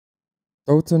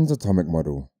Dalton's atomic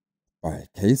model by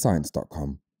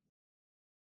KayScience.com.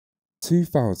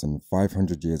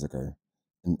 2,500 years ago,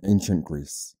 in ancient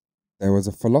Greece, there was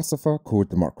a philosopher called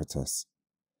Democritus,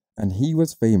 and he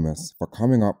was famous for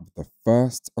coming up with the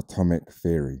first atomic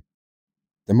theory.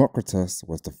 Democritus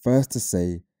was the first to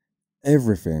say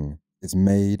everything is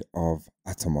made of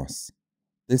atomos.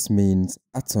 This means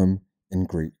atom in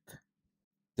Greek.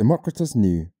 Democritus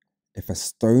knew if a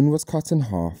stone was cut in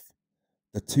half,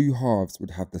 the two halves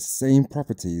would have the same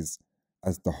properties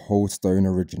as the whole stone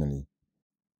originally.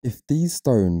 If these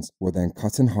stones were then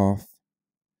cut in half,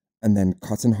 and then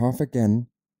cut in half again,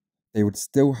 they would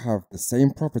still have the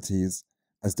same properties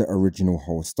as the original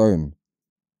whole stone.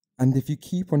 And if you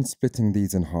keep on splitting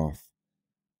these in half,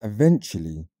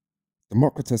 eventually,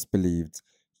 Democritus believed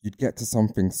you'd get to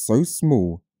something so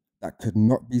small that could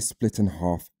not be split in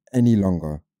half any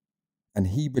longer, and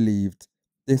he believed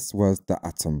this was the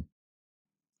atom.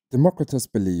 Democritus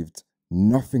believed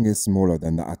nothing is smaller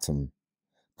than the atom.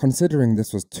 Considering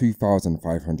this was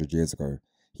 2,500 years ago,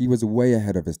 he was way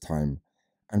ahead of his time,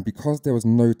 and because there was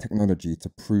no technology to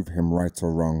prove him right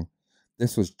or wrong,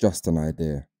 this was just an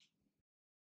idea.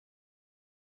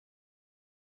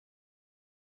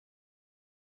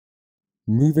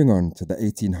 Moving on to the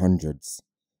 1800s,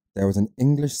 there was an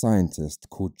English scientist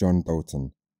called John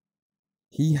Dalton.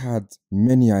 He had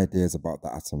many ideas about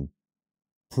the atom,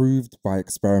 proved by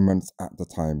experiments at the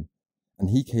time, and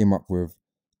he came up with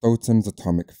Dalton's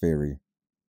atomic theory.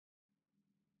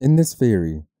 In this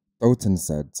theory, Dalton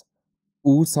said,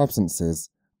 all substances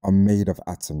are made of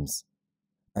atoms,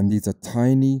 and these are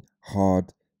tiny,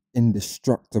 hard,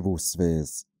 indestructible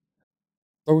spheres.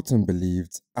 Dalton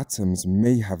believed atoms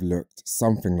may have looked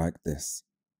something like this,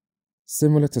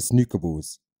 similar to snooker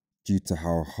balls, due to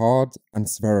how hard and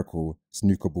spherical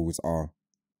snooker balls are.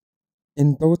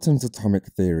 In Dalton's atomic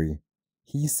theory,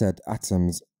 he said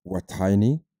atoms were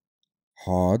tiny,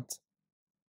 hard,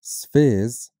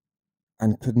 spheres,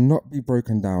 and could not be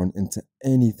broken down into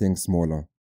anything smaller.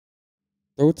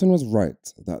 Dalton was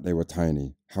right that they were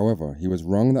tiny. However, he was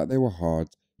wrong that they were hard,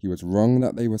 he was wrong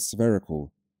that they were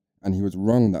spherical, and he was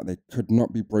wrong that they could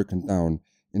not be broken down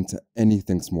into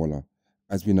anything smaller.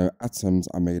 As we know, atoms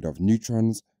are made of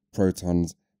neutrons,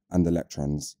 protons, and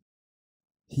electrons.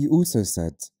 He also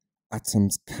said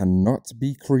atoms cannot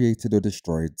be created or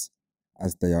destroyed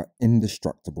as they are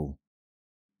indestructible.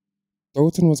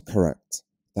 Dalton was correct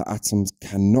that atoms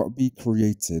cannot be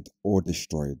created or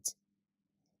destroyed.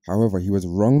 However, he was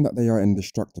wrong that they are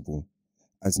indestructible,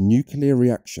 as nuclear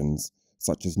reactions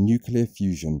such as nuclear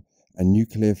fusion and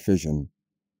nuclear fission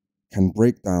can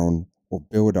break down or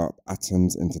build up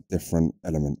atoms into different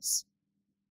elements.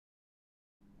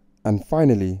 And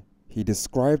finally, he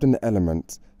described an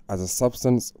element as a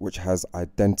substance which has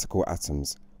identical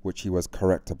atoms, which he was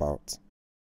correct about.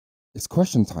 It's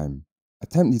question time.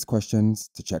 Attempt these questions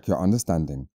to check your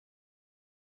understanding.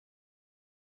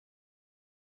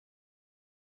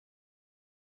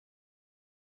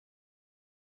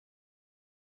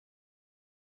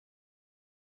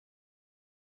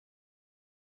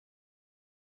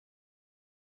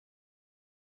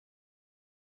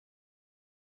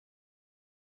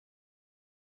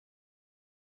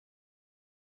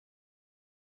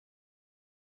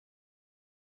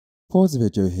 Pause the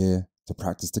video here to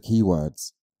practice the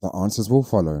keywords. The answers will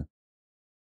follow.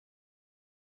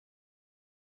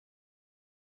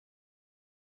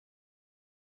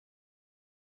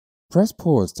 Press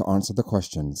pause to answer the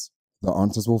questions. The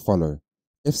answers will follow.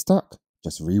 If stuck,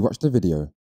 just rewatch the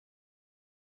video.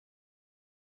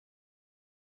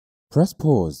 Press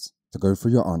pause to go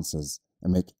through your answers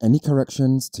and make any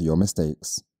corrections to your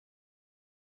mistakes.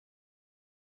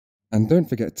 And don't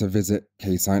forget to visit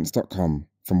KayScience.com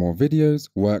for more videos,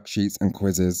 worksheets and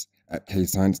quizzes at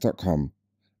KayScience.com.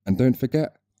 And don't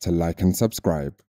forget to like and subscribe.